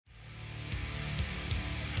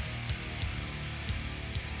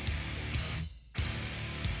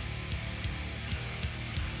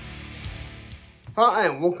Hi,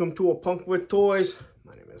 and welcome to A Punk with Toys.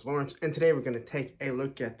 My name is Lawrence, and today we're going to take a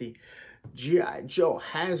look at the G.I. Joe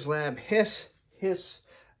Haslab HISS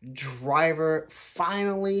driver.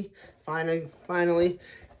 Finally,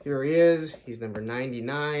 here he is. He's number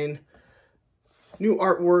 99. New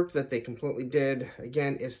artwork that they completely did.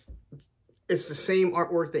 Again, it's the same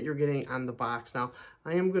artwork that you're getting on the box. Now,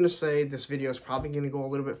 I am going to say this video is probably going to go a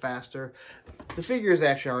little bit faster. The figure is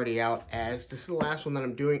actually already out, as this is the last one that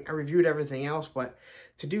I'm doing. I reviewed everything else, but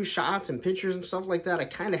to do shots and pictures and stuff like that, I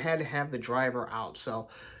kind of had to have the driver out. So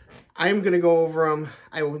I am going to go over them.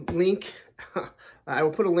 I will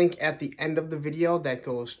put a link at the end of the video that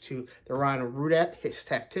goes to the Ron Rudat, his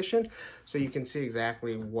tactician, so you can see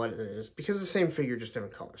exactly what it is, because it's the same figure, just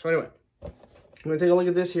different color. So anyway, I'm going to take a look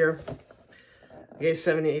at this here. Okay,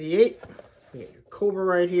 788. You get your Cobra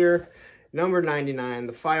right here. Number 99.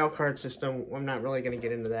 The file card system, I'm not really going to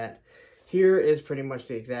get into that. Here is pretty much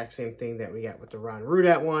the exact same thing that we got with the Ron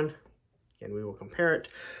Rudat one. And we will compare it.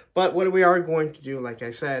 But what we are going to do, like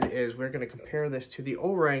I said, is we're going to compare this to the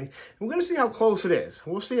O-Ring. And we're going to see how close it is.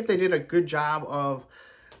 We'll see if they did a good job of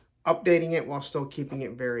updating it while still keeping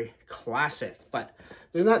it very classic. But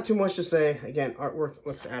there's not too much to say. Again, artwork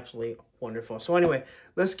looks absolutely wonderful. So anyway,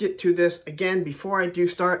 let's get to this. Again, before I do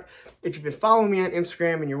start, if you've been following me on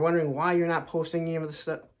Instagram and you're wondering why you're not posting any of this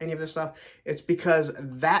stuff, it's because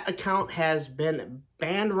that account has been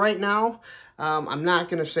banned right now. I'm not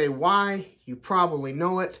going to say why. You probably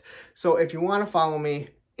know it. So if you want to follow me,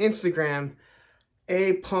 Instagram,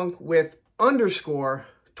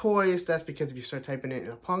 @punkwith_toys. That's because if you start typing it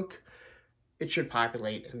in a punk, it should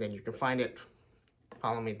populate and then you can find it.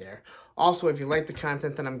 Follow me there. Also, if you like the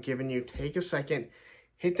content that I'm giving you, take a second,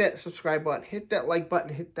 hit that subscribe button, hit that like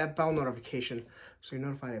button, hit that bell notification so you're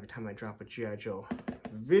notified every time I drop a G.I. Joe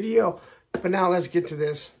video. But now let's get to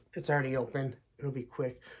this. It's already open. It'll be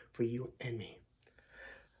quick for you and me.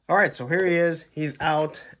 All right, so here he is. He's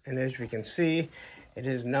out, and as we can see, it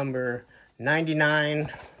is number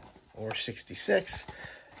 99 or 66.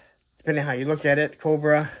 Depending on how you look at it.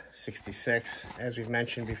 Cobra, 66, as we've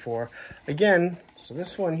mentioned before. Again, so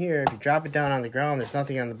this one here, if you drop it down on the ground, there's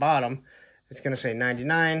nothing on the bottom. It's going to say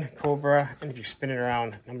 99, Cobra, and if you spin it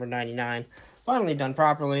around, number 99. Finally done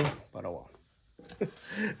properly, but oh well.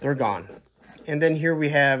 They're gone. And then here we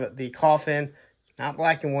have the coffin, not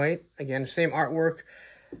black and white. Again, same artwork.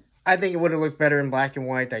 I think it would have looked better in black and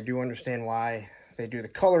white. I do understand why they do the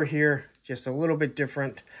color here, just a little bit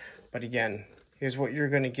different. But again, here's what you're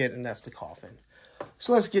going to get, and that's the coffin.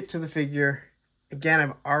 So let's get to the figure. Again,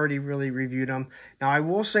 I've already really reviewed them. Now, I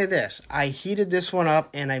will say this. I heated this one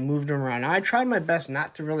up, and I moved them around. Now, I tried my best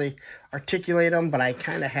not to really articulate them, but I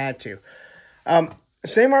kind of had to.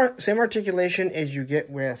 Same articulation as you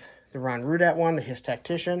get with the Ron Rudat one, the HISS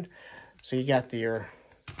tactician. So you got you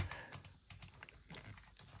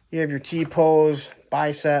have your T-pose,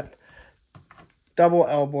 bicep, double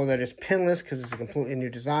elbow that is pinless because it's a completely new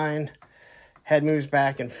design. Head moves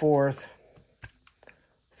back and forth,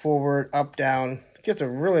 forward, up, down. Gets a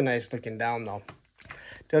really nice looking down though.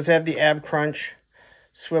 Does have the ab crunch,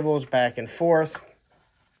 swivels back and forth.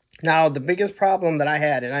 Now the biggest problem that I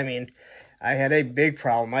had, and I mean, I had a big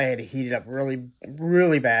problem, I had to heat it up really,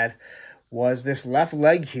 really bad, was this left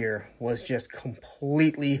leg here was just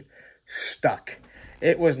completely stuck.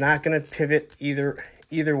 It was not going to pivot either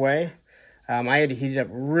way. I had to heat it up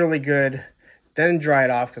really good, then dry it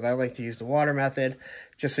off because I like to use the water method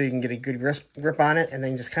just so you can get a good grip on it, and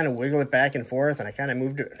then just kind of wiggle it back and forth. And I kind of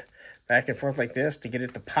moved it back and forth like this to get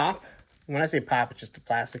it to pop. When I say pop, it's just the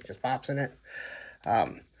plastic just pops in it.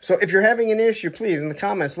 So if you're having an issue, please, in the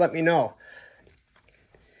comments, let me know.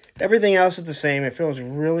 Everything else is the same. It feels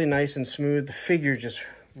really nice and smooth. The figure just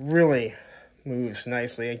really moves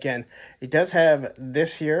nicely. Again, it does have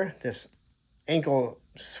this here, this ankle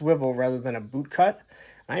swivel rather than a boot cut.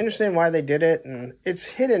 I understand why they did it, and it's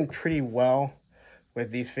hidden pretty well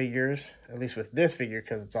with these figures, at least with this figure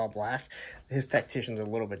because it's all black. His tactician's a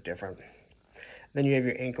little bit different. Then you have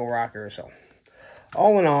your ankle rocker. So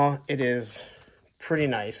all in all, it is pretty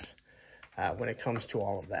nice when it comes to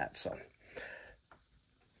all of that. So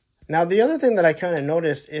now the other thing that I kind of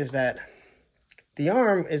noticed is that the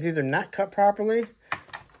arm is either not cut properly.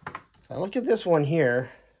 I look at this one here,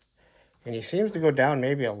 and he seems to go down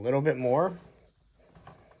maybe a little bit more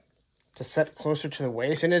to set closer to the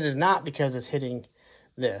waist, and it is not because it's hitting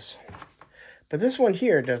this. But this one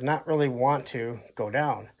here does not really want to go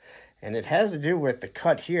down, and it has to do with the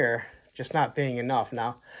cut here just not being enough.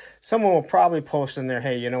 Now, someone will probably post in there,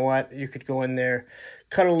 hey, you know what, you could go in there,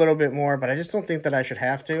 cut a little bit more, but I just don't think that I should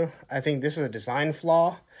have to. I think this is a design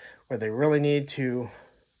flaw where they really need to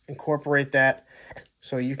incorporate that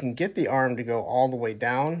so you can get the arm to go all the way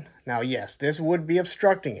down. Now, yes, this would be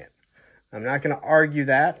obstructing it. I'm not going to argue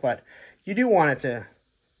that, but you do want it to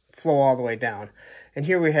flow all the way down. And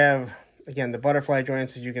here we have, again, the butterfly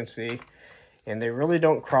joints, as you can see, and they really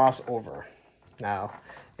don't cross over. Now,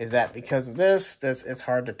 is that because of this? It's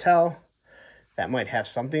hard to tell. That might have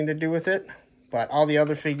something to do with it, but all the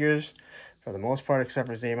other figures, for the most part, except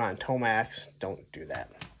for Zaymot and Tomax, don't do that.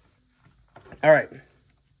 All right.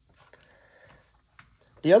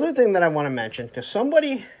 The other thing that I want to mention, because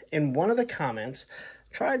somebody in one of the comments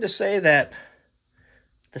tried to say that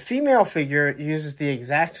the female figure uses the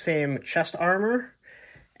exact same chest armor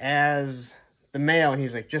as the male, and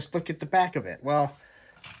he's like, just look at the back of it. Well,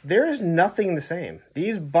 there is nothing the same.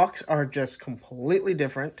 These bucks are just completely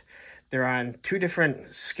different. They're on two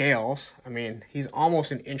different scales. I mean, he's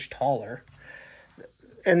almost an inch taller.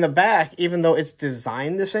 In the back, even though it's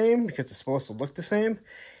designed the same, because it's supposed to look the same,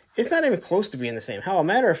 it's not even close to being the same. Hell, a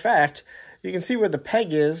matter of fact, you can see where the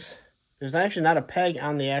peg is. There's actually not a peg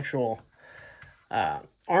on the actual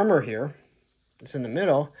armor here. It's in the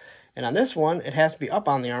middle. And on this one, it has to be up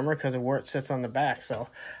on the armor because of where it sits on the back. So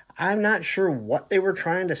I'm not sure what they were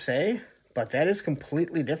trying to say, but that is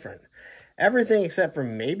completely different. Everything except for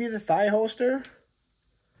maybe the thigh holster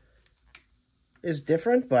is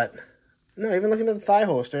different, but no, even looking at the thigh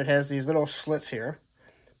holster, it has these little slits here.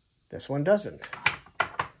 This one doesn't.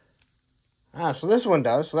 So this one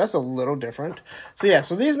does, so that's a little different. So yeah,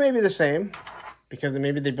 so these may be the same, because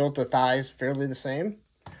maybe they built the thighs fairly the same.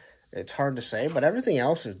 It's hard to say, but everything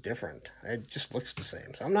else is different. It just looks the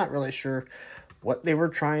same. So I'm not really sure what they were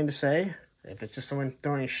trying to say. If it's just someone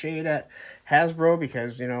throwing shade at Hasbro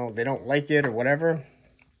because, you know, they don't like it or whatever.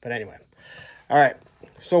 But anyway. All right.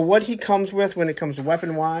 So what he comes with when it comes to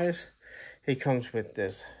weapon-wise, he comes with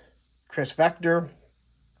this Chris Vector.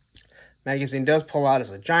 Magazine does pull out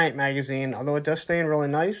as a giant magazine, although it does stay in really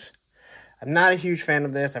nice. I'm not a huge fan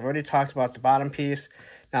of this. I've already talked about the bottom piece.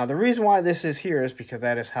 Now, the reason why this is here is because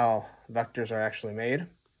that is how Vectors are actually made.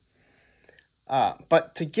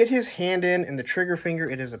 But to get his hand in and the trigger finger,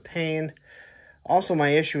 it is a pain. Also, my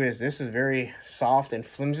issue is this is very soft and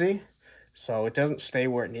flimsy, so it doesn't stay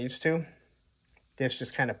where it needs to. This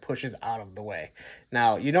just kind of pushes out of the way.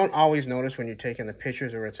 Now, you don't always notice when you're taking the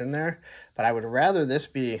pictures or it's in there, but I would rather this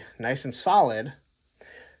be nice and solid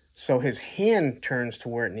so his hand turns to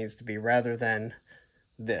where it needs to be rather than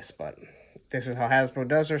this. But this is how Hasbro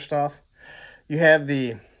does their stuff. You have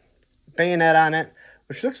the bayonet on it,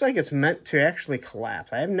 which looks like it's meant to actually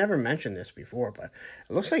collapse. I have never mentioned this before, but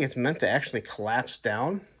it looks like it's meant to actually collapse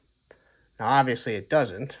down. Now, obviously, it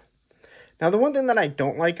doesn't. Now, the one thing that I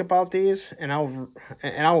don't like about these, and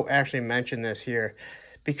I'll actually mention this here,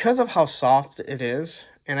 because of how soft it is,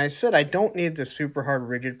 and I said I don't need the super hard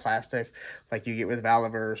rigid plastic like you get with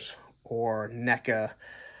Valaverse or NECA,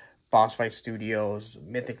 Boss Fight Studios,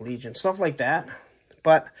 Mythic Legion, stuff like that.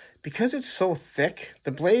 But because it's so thick,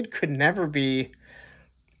 the blade could never be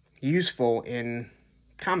useful in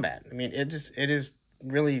combat. I mean, it is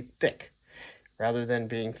really thick rather than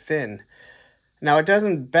being thin. Now, it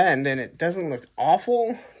doesn't bend and it doesn't look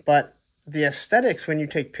awful, but the aesthetics, when you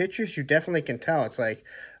take pictures, you definitely can tell. It's like,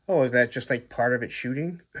 oh, is that just like part of it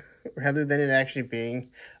shooting rather than it actually being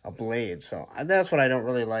a blade? So that's what I don't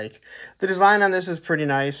really like. The design on this is pretty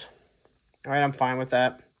nice. All right, I'm fine with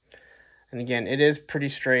that. And again, it is pretty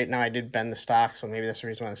straight. Now, I did bend the stock, so maybe that's the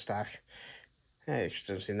reason why the stock, it just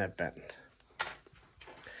doesn't seem that bent.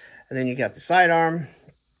 And then you got the sidearm,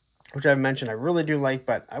 which I've mentioned I really do like,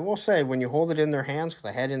 but I will say when you hold it in their hands, because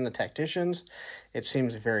I had it in the Tacticians, it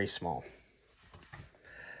seems very small.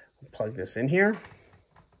 We'll plug this in here.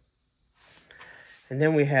 And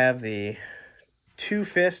then we have the two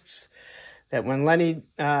fists that when Lenny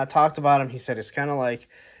talked about them, he said it's kind of like,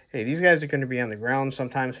 hey, these guys are going to be on the ground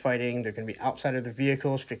sometimes fighting. They're going to be outside of their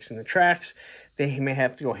vehicles fixing the tracks. They may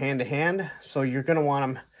have to go hand to hand. So you're going to want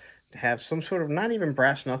them to have some sort of, not even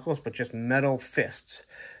brass knuckles, but just metal fists.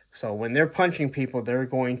 So when they're punching people, they're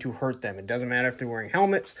going to hurt them. It doesn't matter if they're wearing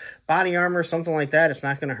helmets, body armor, something like that. It's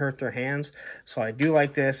not going to hurt their hands. So I do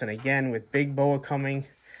like this. And again, with Big Boa coming,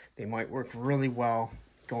 they might work really well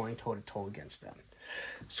going toe-to-toe against them.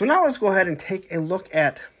 So now let's go ahead and take a look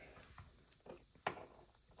at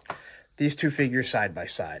these two figures side by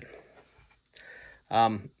side.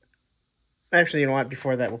 Actually, you know what?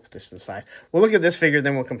 Before that, we'll put this to the side. We'll look at this figure,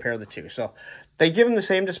 then we'll compare the two. So they give them the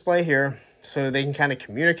same display here, so they can kind of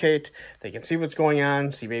communicate. They can see what's going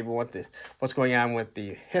on, see maybe what's going on with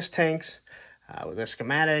the HISS tanks, with their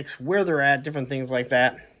schematics, where they're at, different things like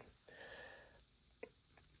that.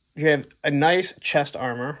 You have a nice chest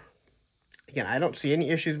armor. Again, I don't see any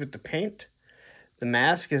issues with the paint. The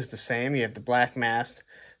mask is the same. You have the black mask,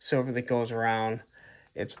 silver that goes around.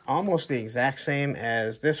 It's almost the exact same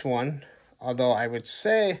as this one, although I would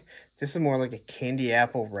say this is more like a candy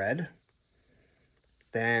apple red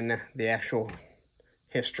than the actual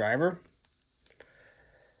HISS driver.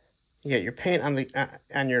 You get your paint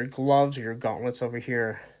on your gloves or your gauntlets over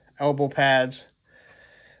here, elbow pads.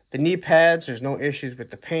 The knee pads, there's no issues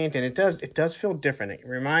with the paint, and it does feel different. It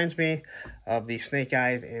reminds me of the Snake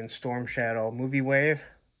Eyes in Storm Shadow movie wave.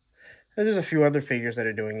 There's a few other figures that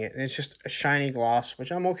are doing it, and it's just a shiny gloss,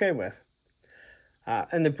 which I'm okay with.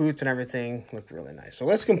 And the boots and everything look really nice. So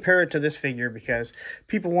let's compare it to this figure because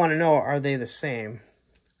people want to know, are they the same?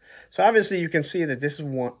 So obviously you can see that this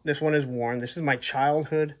one is worn. This is my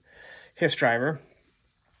childhood HISS driver,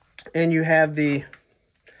 and you have the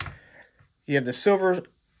silver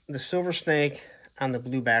snake on the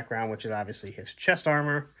blue background, which is obviously his chest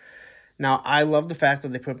armor. Now, I love the fact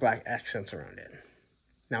that they put black accents around it.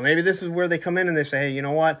 Now, maybe this is where they come in and they say, hey, you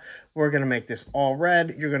know what? We're going to make this all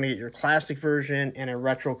red. You're going to get your classic version and a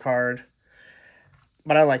retro card.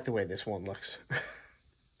 But I like the way this one looks.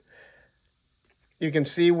 You can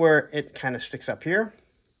see where it kind of sticks up here.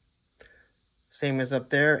 Same as up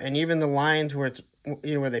there. And even the lines where it's,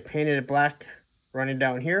 where they painted it black running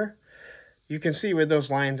down here. You can see where those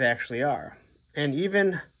lines actually are. And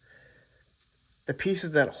even the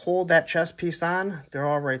pieces that hold that chest piece on, they're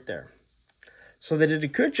all right there. So they did a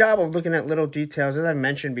good job of looking at little details. As I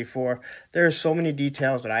mentioned before, there are so many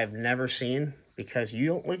details that I've never seen because you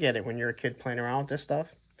don't look at it when you're a kid playing around with this stuff.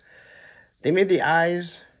 They made the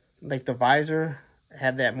eyes, like the visor,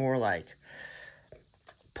 have that more like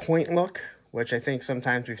point look, which I think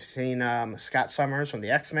sometimes we've seen Scott Summers from the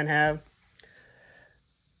X-Men have.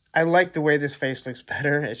 I like the way this face looks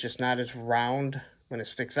better. It's just not as round when it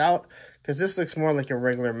sticks out, because this looks more like a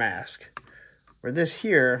regular mask. Where this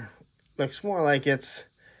here looks more like it's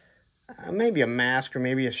maybe a mask or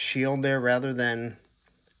maybe a shield there rather than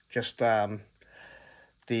just the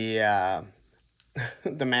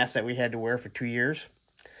mask that we had to wear for 2 years.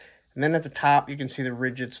 And then at the top, you can see the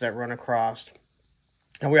ridges that run across.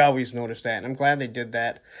 And we always notice that, and I'm glad they did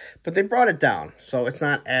that. But they brought it down, so it's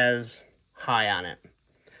not as high on it.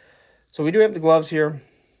 So we do have the gloves here.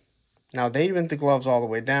 Now, they went the gloves all the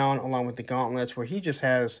way down, along with the gauntlets, where he just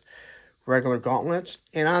has regular gauntlets.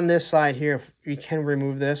 And on this side here, you can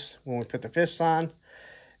remove this when we put the fists on,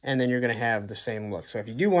 and then you're going to have the same look. So if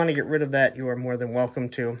you do want to get rid of that, you are more than welcome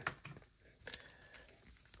to.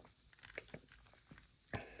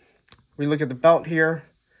 We look at the belt here.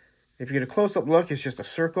 If you get a close-up look, it's just a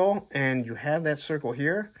circle, and you have that circle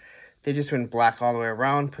here. They just went black all the way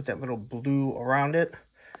around, put that little blue around it.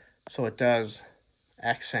 So it does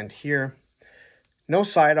accent here. No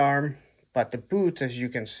sidearm, but the boots, as you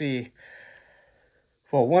can see,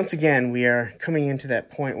 well, once again, we are coming into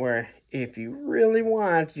that point where if you really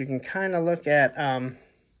want, you can kind of look at,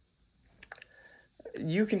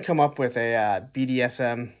 you can come up with a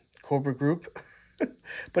BDSM Cobra group,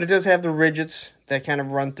 but it does have the ridges that kind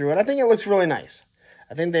of run through it. I think it looks really nice.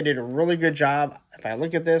 I think they did a really good job. If I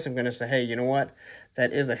look at this, I'm going to say, hey, you know what?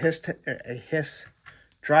 That is a HISS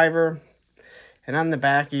driver. And on the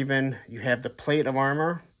back even, you have the plate of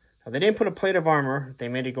armor. Now, they didn't put a plate of armor. They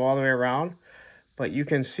made it go all the way around. But you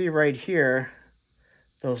can see right here,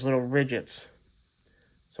 those little ridges.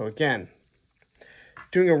 So again,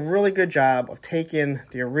 doing a really good job of taking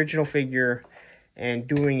the original figure and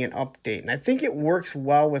doing an update. And I think it works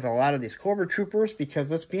well with a lot of these Cobra Troopers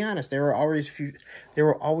because, let's be honest, they were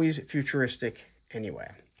always futuristic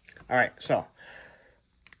anyway. All right, so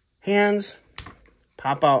hands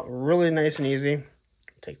pop out really nice and easy.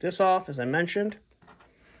 Take this off, as I mentioned.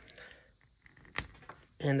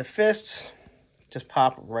 And the fists just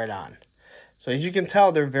pop right on. So as you can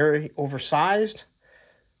tell, they're very oversized.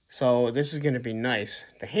 So this is going to be nice.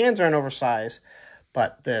 The hands aren't oversized,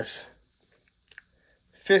 but this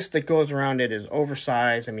fist that goes around it is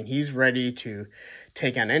oversized. I mean, he's ready to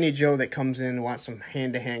take on any Joe that comes in and wants some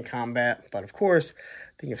hand-to-hand combat. But of course,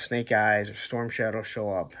 think if Snake Eyes or Storm Shadow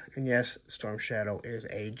show up. And yes, Storm Shadow is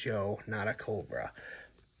a Joe, not a Cobra.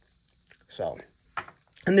 So,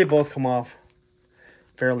 and they both come off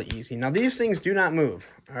fairly easy. Now, these things do not move,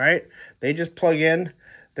 all right? They just plug in.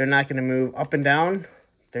 They're not going to move up and down.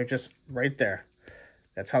 They're just right there.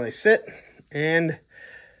 That's how they sit. And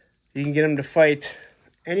you can get them to fight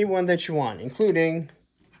anyone that you want, including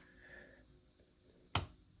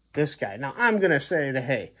this guy. Now, I'm going to say that,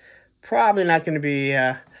 hey, probably not going to be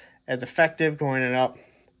as effective going up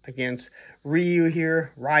against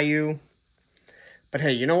Ryu. But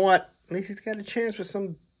hey, you know what? At least he's got a chance with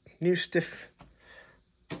some new stiff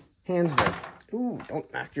hands there. Ooh,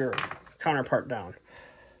 don't knock your counterpart down.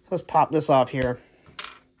 Let's pop this off here.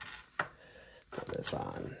 Put this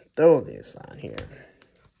on. Throw this on here.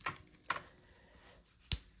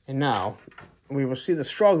 And now we will see the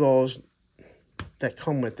struggles that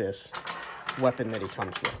come with this weapon that he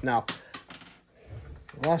comes with. Now,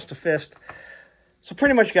 lost a fist. So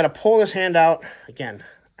pretty much you got to pull this hand out. Again,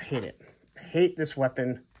 I hate it. I hate this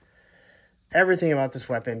weapon. Everything about this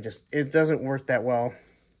weapon, just, it doesn't work that well.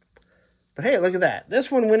 But hey, look at that.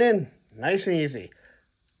 This one went in nice and easy.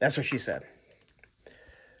 That's what she said.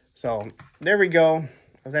 So there we go. I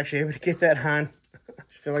was actually able to get that on. I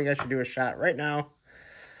feel like I should do a shot right now.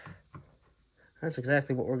 That's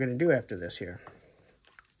exactly what we're going to do after this here.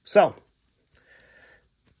 So,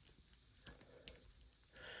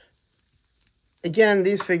 again,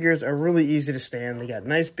 these figures are really easy to stand. They got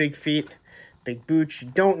nice big feet, big boots. You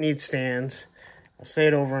don't need stands. I'll say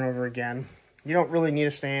it over and over again. You don't really need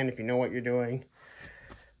a stand if you know what you're doing.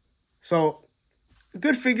 So, a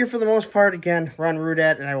good figure for the most part. Again, run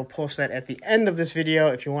Roulette, and I will post that at the end of this video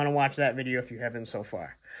if you want to watch that video if you haven't so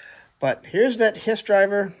far. But here's that HISS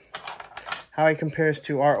driver, how it compares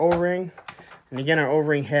to our O-ring. And again, our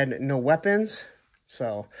O-ring had no weapons.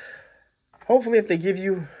 So, hopefully if they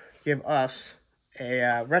give us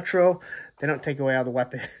a retro, they don't take away all the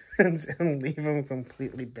weapons and leave them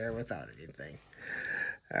completely bare without anything.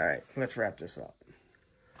 All right, let's wrap this up.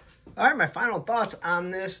 All right, my final thoughts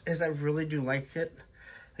on this is I really do like it.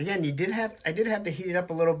 Again, I did have to heat it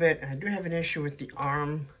up a little bit, and I do have an issue with the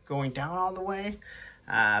arm going down all the way.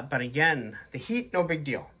 But again, the heat, no big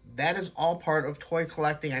deal. That is all part of toy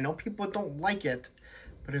collecting. I know people don't like it,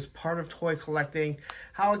 but it's part of toy collecting.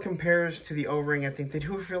 How it compares to the O-ring, I think they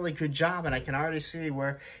do a really good job, and I can already see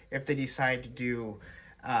where if they decide to do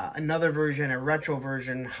another version, a retro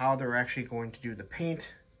version, how they're actually going to do the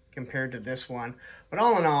paint compared to this one. But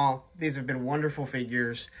all in all, these have been wonderful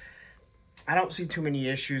figures. I don't see too many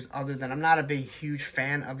issues other than I'm not a big, huge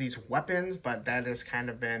fan of these weapons, but that has kind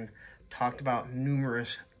of been talked about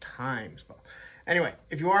numerous times. But anyway,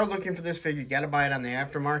 if you are looking for this figure, you got to buy it on the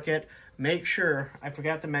aftermarket. Make sure, I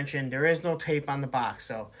forgot to mention, there is no tape on the box.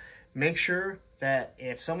 So make sure that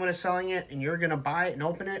if someone is selling it and you're going to buy it and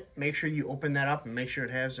open it, make sure you open that up and make sure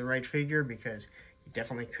it has the right figure, because you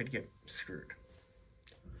definitely could get screwed.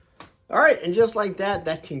 All right, and just like that,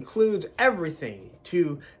 that concludes everything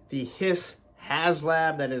to the HISS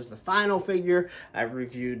Haslab. That is the final figure. I've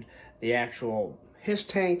reviewed the actual HISS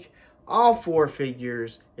tank, all 4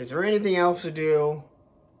 figures. Is there anything else to do?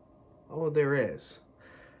 Oh, there is.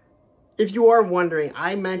 If you are wondering,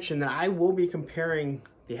 I mentioned that I will be comparing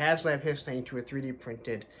the Haslab HISS tank to a 3D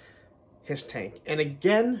printed HISS tank. And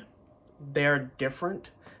again, they're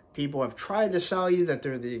different. People have tried to sell you that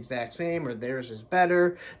they're the exact same or theirs is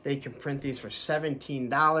better. They can print these for $17.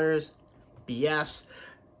 BS.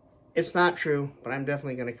 It's not true, but I'm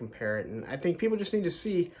definitely going to compare it. And I think people just need to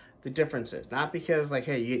see the differences. Not because, like,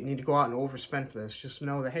 hey, you need to go out and overspend for this. Just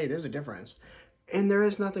know that, hey, there's a difference. And there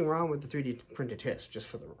is nothing wrong with the 3D printed HISS, just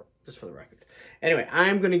for the record. Anyway,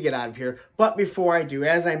 I'm going to get out of here. But before I do,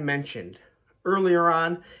 as I mentioned earlier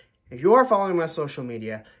on, if you are following my social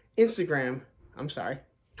media,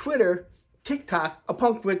 Twitter, TikTok, A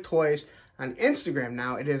Punk With Toys. On Instagram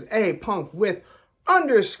now, it is A Punk With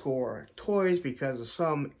 _toys, because of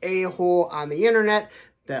some a-hole on the internet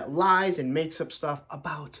that lies and makes up stuff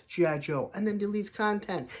about G.I. Joe and then deletes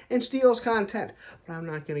content and steals content. But I'm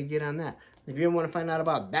not going to get on that. If you want to find out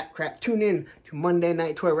about that crap, tune in to Monday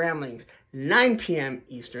Night Toy Ramblings, 9 p.m.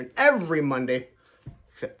 Eastern, every Monday.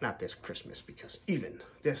 Except not this Christmas, because even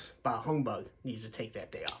this bah humbug needs to take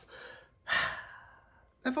that day off.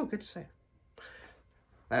 That felt good to say.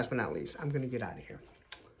 Last but not least, I'm going to get out of here.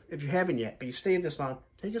 If you haven't yet, but you stayed this long,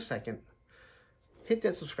 take a second, hit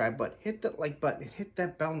that subscribe button, hit that like button, and hit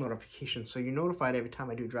that bell notification so you're notified every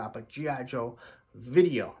time I do drop a G.I. Joe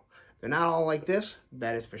video. They're not all like this,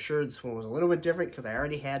 that is for sure. This one was a little bit different because I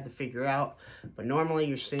already had the figure out, but normally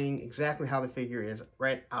you're seeing exactly how the figure is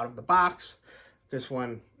right out of the box. This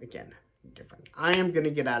one, again, different. I am going to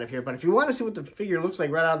get out of here, but if you want to see what the figure looks like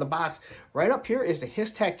right out of the box, right up here is the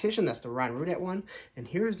HISS Tactician. That's the Ron Roulette one, and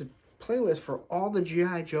here's the playlist for all the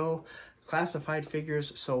G.I. Joe classified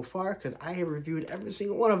figures so far, because I have reviewed every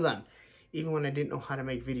single one of them, even when I didn't know how to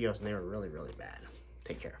make videos and they were really, really bad.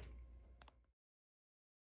 Take care.